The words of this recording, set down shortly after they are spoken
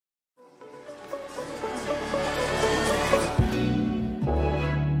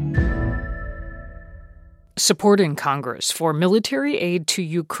Support in Congress for military aid to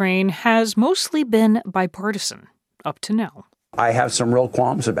Ukraine has mostly been bipartisan, up to now. I have some real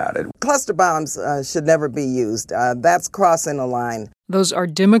qualms about it. Cluster bombs should never be used. That's crossing a line. Those are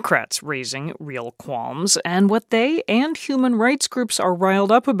Democrats raising real qualms, and what they and human rights groups are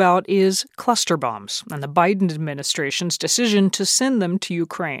riled up about is cluster bombs and the Biden administration's decision to send them to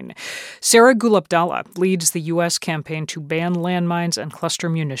Ukraine. Sarah Gulabdallah leads the U.S. campaign to ban landmines and cluster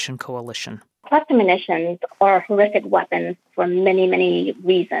munition coalition. Cluster munitions are horrific weapons for many, many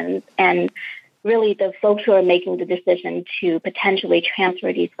reasons, and really the folks who are making the decision to potentially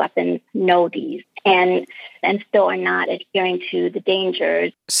transfer these weapons know these and still are not adhering to the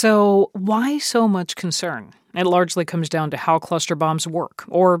dangers. So why so much concern? It largely comes down to how cluster bombs work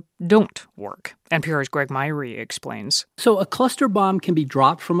or don't work. NPR's Greg Myrie explains. So a cluster bomb can be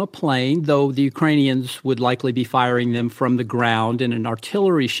dropped from a plane, though the Ukrainians would likely be firing them from the ground in an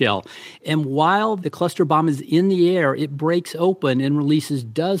artillery shell. And while the cluster bomb is in the air, it breaks open and releases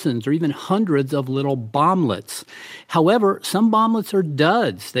dozens or even hundreds of little bomblets. However, some bomblets are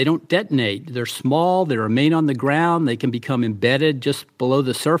duds. They don't detonate. They're small. They remain on the ground. They can become embedded just below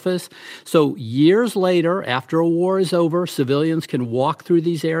the surface. So years later, after a war is over, civilians can walk through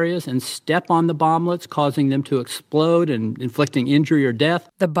these areas and step on the bomblets, causing them to explode and inflicting injury or death.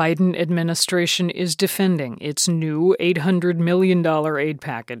 The Biden administration is defending its new $800 million aid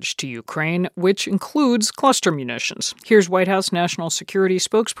package to Ukraine, which includes cluster munitions. Here's White House National Security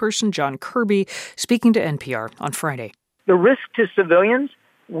spokesperson John Kirby speaking to NPR on Friday. The risk to civilians,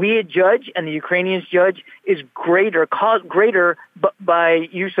 we judge and the Ukrainians judge, is greater by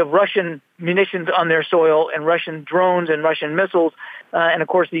use of Russian munitions on their soil and Russian drones and Russian missiles. And of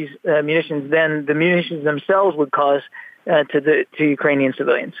course, these munitions themselves would cause to Ukrainian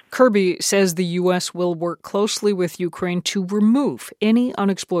civilians. Kirby says the U.S. will work closely with Ukraine to remove any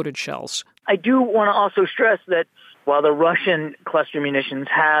unexploded shells. I do want to also stress that while the Russian cluster munitions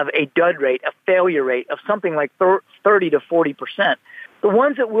have a dud rate, a failure rate of something like 30 to 40%, the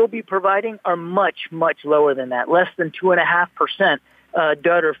ones that we'll be providing are much, much lower than that, less than 2.5%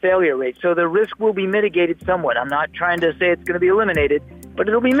 dud or failure rate. So the risk will be mitigated somewhat. I'm not trying to say it's going to be eliminated, but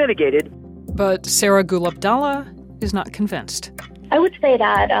it'll be mitigated. But Sarah Gulabdallah is not convinced. I would say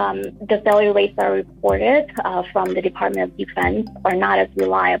that the failure rates that are reported from the Department of Defense are not as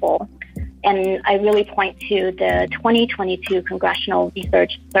reliable. And I really point to the 2022 Congressional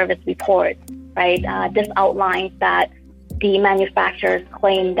Research Service report, right? This outlines that the manufacturers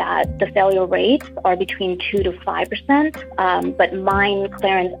claim that the failure rates are between 2 to 5%, but mine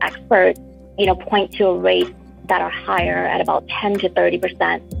clearance experts, point to a rate that are higher at about 10 to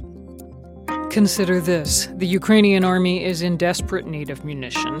 30%. Consider this. The Ukrainian army is in desperate need of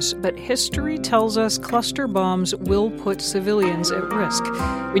munitions, but history tells us cluster bombs will put civilians at risk.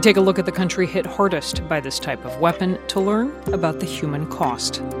 We take a look at the country hit hardest by this type of weapon to learn about the human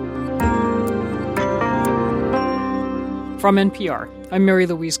cost. From NPR, I'm Mary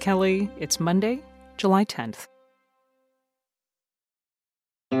Louise Kelly. It's Monday, July 10th.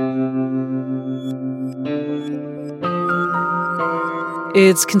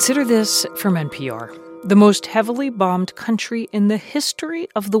 It's Consider This from NPR. The most heavily bombed country in the history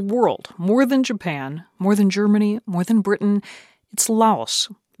of the world, more than Japan, more than Germany, more than Britain, it's Laos.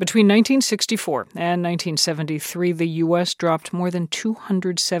 Between 1964 and 1973, the U.S. dropped more than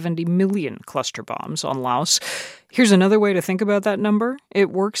 270 million cluster bombs on Laos. Here's another way to think about that number. It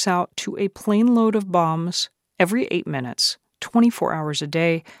works out to a plane load of bombs every 8 minutes, 24 hours a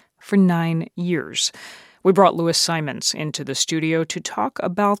day, for 9 years. We brought Louis Simons into the studio to talk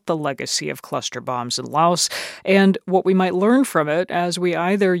about the legacy of cluster bombs in Laos and what we might learn from it as we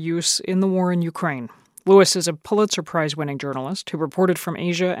eye their use in the war in Ukraine. Louis is a Pulitzer Prize winning journalist who reported from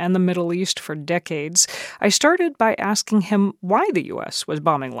Asia and the Middle East for decades. I started by asking him why the U.S. was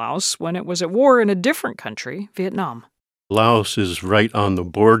bombing Laos when it was at war in a different country, Vietnam. Laos is right on the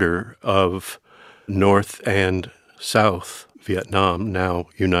border of North and South Vietnam, now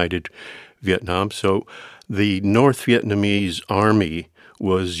United Vietnam. So the North Vietnamese army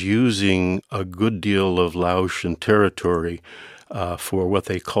was using a good deal of Laotian territory for what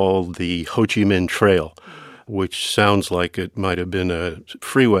they called the Ho Chi Minh Trail, which sounds like it might have been a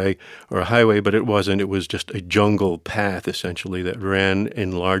freeway or a highway, but it wasn't. It was just a jungle path, essentially, that ran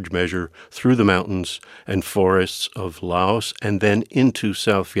in large measure through the mountains and forests of Laos and then into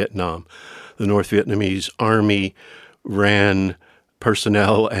South Vietnam. The North Vietnamese army ran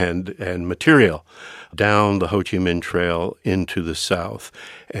personnel and material down the Ho Chi Minh Trail into the south.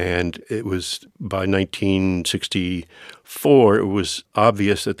 And it was by 1964, it was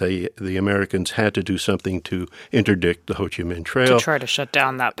obvious that the Americans had to do something to interdict the Ho Chi Minh Trail. To try to shut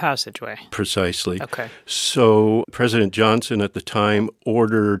down that passageway. Precisely. Okay. So President Johnson at the time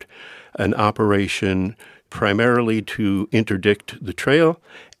ordered an operation primarily to interdict the trail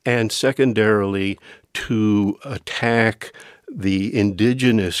and secondarily to attack the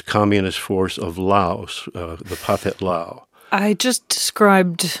indigenous communist force of Laos, the Pathet Lao. I just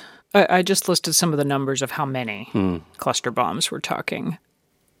listed some of the numbers of how many cluster bombs we're talking.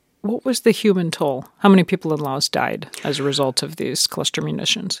 What was the human toll? How many people in Laos died as a result of these cluster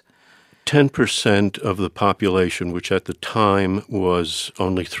munitions? 10% of the population, which at the time was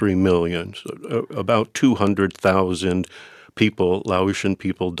only 3 million, so about 200,000 people, Laotian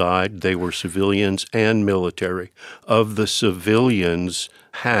people, died. They were civilians and military. Of the civilians,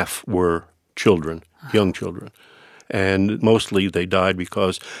 half were children, young children. And mostly they died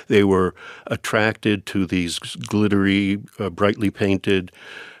because they were attracted to these glittery, brightly painted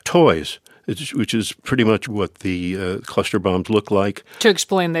toys, which is pretty much what the cluster bombs look like. To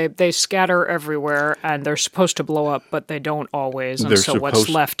explain, they scatter everywhere, and they're supposed to blow up, but they don't always. And so what's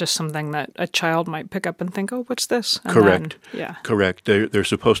left is something that a child might pick up and think, oh, what's this? And correct. Then, Correct. They're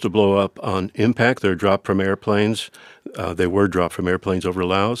supposed to blow up on impact. They're dropped from airplanes. They were dropped from airplanes over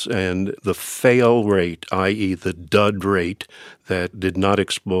Laos. And the fail rate, i.e. the dud rate that did not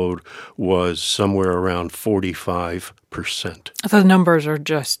explode, was somewhere around 45%. The numbers are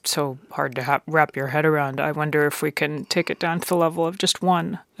just so hard to wrap your head around. I wonder if we can take it down to the level of just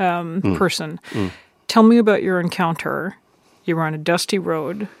one person. Tell me about your encounter. You were on a dusty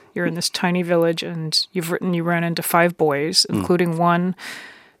road. You're in this tiny village, and you've written you ran into 5 boys, including one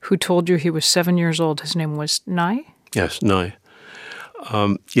who told you he was 7 years old. His name was Nai? Yes, Nai.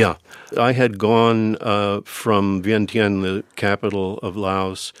 I had gone from Vientiane, the capital of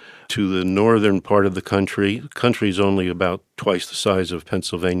Laos, to the northern part of the country. The country's only about twice the size of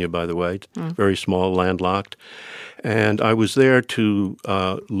Pennsylvania, by the way, very small, landlocked. And I was there to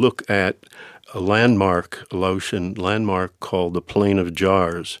look at a Laotian landmark called the Plain of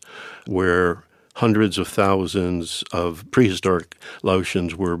Jars, where hundreds of thousands of prehistoric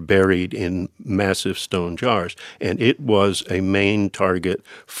Laotians were buried in massive stone jars. And it was a main target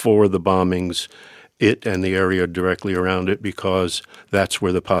for the bombings, it and the area directly around it, because that's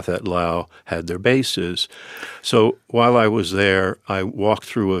where the Pathet Lao had their bases. So while I was there, I walked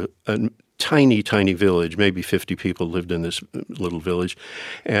through a tiny, tiny village. Maybe 50 people lived in this little village.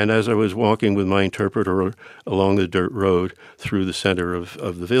 And as I was walking with my interpreter along the dirt road through the center of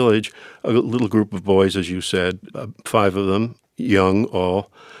the village, a little group of boys, as you said, 5 of them, young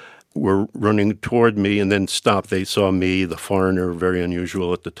all, were running toward me and then stopped. They saw me, the foreigner, very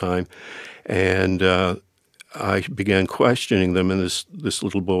unusual at the time. And I began questioning them, and this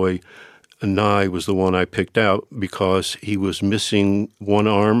little boy, Nai, was the one I picked out because he was missing one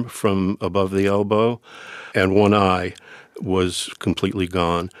arm from above the elbow, and one eye was completely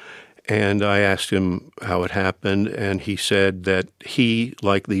gone. And I asked him how it happened, and he said that he,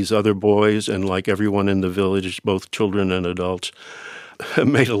 like these other boys and like everyone in the village, both children and adults,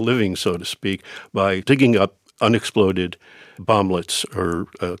 made a living, so to speak, by digging up unexploded bomblets or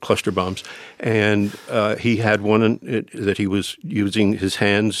cluster bombs. And he had one that he was using his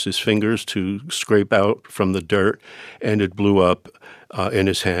hands, his fingers, to scrape out from the dirt, and it blew up in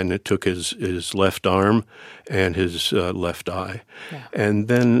his hand. It took his left arm and his left eye. Yeah. And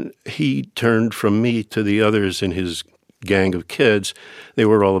then he turned from me to the others in his gang of kids. They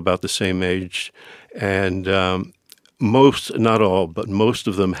were all about the same age. And most, not all, but most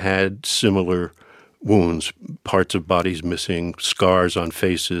of them had similar wounds, parts of bodies missing, scars on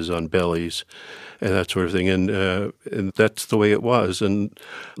faces, on bellies, and that sort of thing. And that's the way it was. And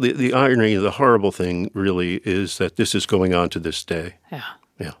the irony, the horrible thing really is that this is going on to this day.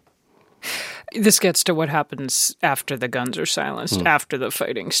 Yeah. This gets to what happens after the guns are silenced, after the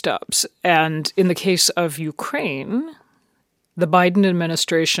fighting stops. And in the case of Ukraine, the Biden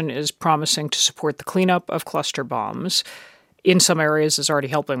administration is promising to support the cleanup of cluster bombs. In some areas is already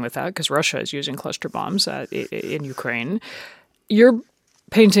helping with that because Russia is using cluster bombs in Ukraine. You're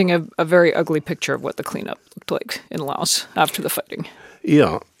painting a very ugly picture of what the cleanup looked like in Laos after the fighting.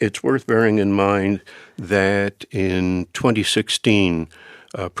 Yeah, it's worth bearing in mind that in 2016,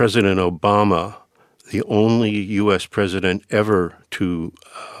 President Obama, the only U.S. president ever to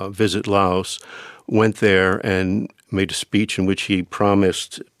visit Laos, went there and made a speech in which he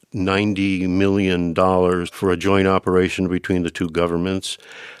promised $90 million for a joint operation between the two governments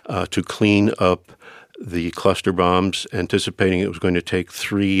to clean up the cluster bombs, anticipating it was going to take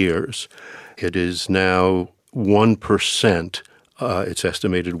 3 years. It is now 1%. It's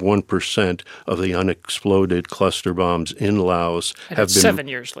estimated 1% of the unexploded cluster bombs in Laos and have been 7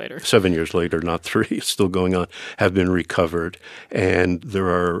 years later. 7 years later, not 3, it's still going on, have been recovered. And there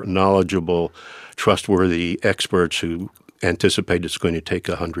are knowledgeable, trustworthy experts who anticipate it's going to take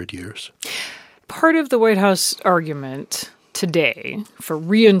 100 years. Part of the White House argument today for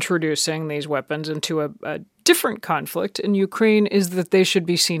reintroducing these weapons into a different conflict in Ukraine is that they should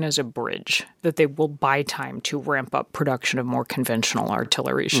be seen as a bridge, that they will buy time to ramp up production of more conventional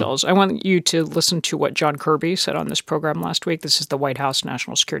artillery shells. I want you to listen to what John Kirby said on this program last week. This is the White House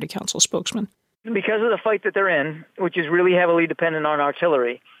National Security Council spokesman. Because of the fight that they're in, which is really heavily dependent on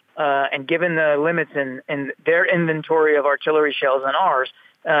artillery, and given the limits in their inventory of artillery shells and ours,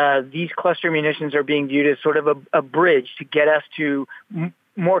 these cluster munitions are being viewed as sort of a bridge to get us to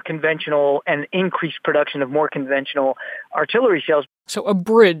more conventional and increased production of more conventional artillery shells. So a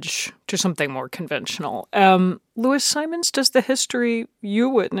bridge to something more conventional. Louis Simons, does the history you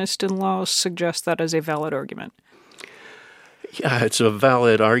witnessed in Laos suggest that as a valid argument? Yeah, it's a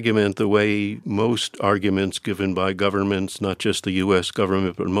valid argument the way most arguments given by governments, not just the U.S.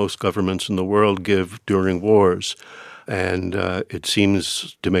 government, but most governments in the world give during wars. And it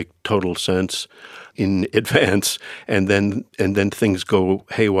seems to make total sense in advance, and then things go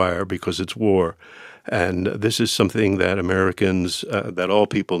haywire because it's war. And this is something that Americans, that all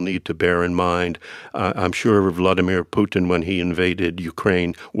people need to bear in mind. I'm sure Vladimir Putin, when he invaded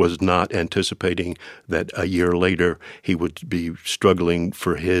Ukraine, was not anticipating that a year later he would be struggling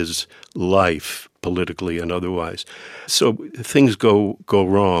for his life, politically and otherwise. So things go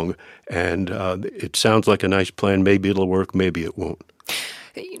wrong, and it sounds like a nice plan. Maybe it'll work, maybe it won't.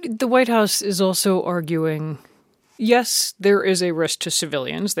 The White House is also arguing, yes, there is a risk to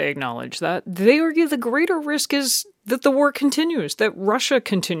civilians. They acknowledge that. They argue the greater risk is that the war continues, that Russia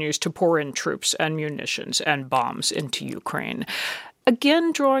continues to pour in troops and munitions and bombs into Ukraine.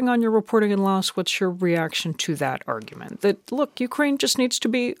 Again, drawing on your reporting in Laos, what's your reaction to that argument? That, look, Ukraine just needs to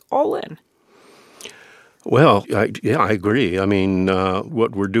be all in. Well, I agree. I mean,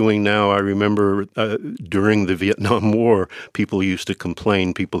 what we're doing now, I remember during the Vietnam War, people used to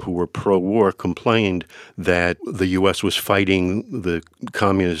complain, people who were pro-war complained that the U.S. was fighting the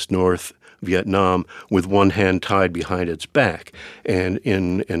communist North Vietnam with one hand tied behind its back. And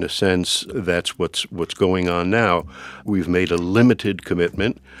in a sense, that's what's going on now. We've made a limited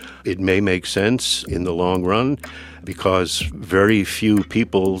commitment. It may make sense in the long run because very few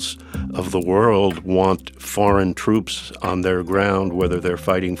peoples of the world want foreign troops on their ground, whether they're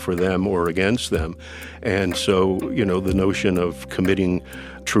fighting for them or against them. And so, the notion of committing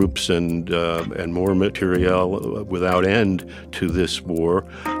troops and more materiel without end to this war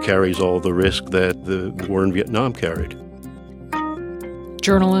carries all the risk that the war in Vietnam carried.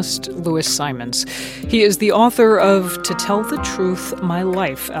 Journalist Louis Simons. He is the author of To Tell the Truth, My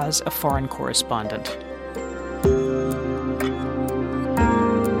Life as a Foreign Correspondent.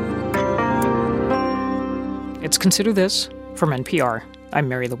 It's Consider This from NPR. I'm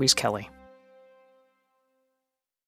Mary Louise Kelly.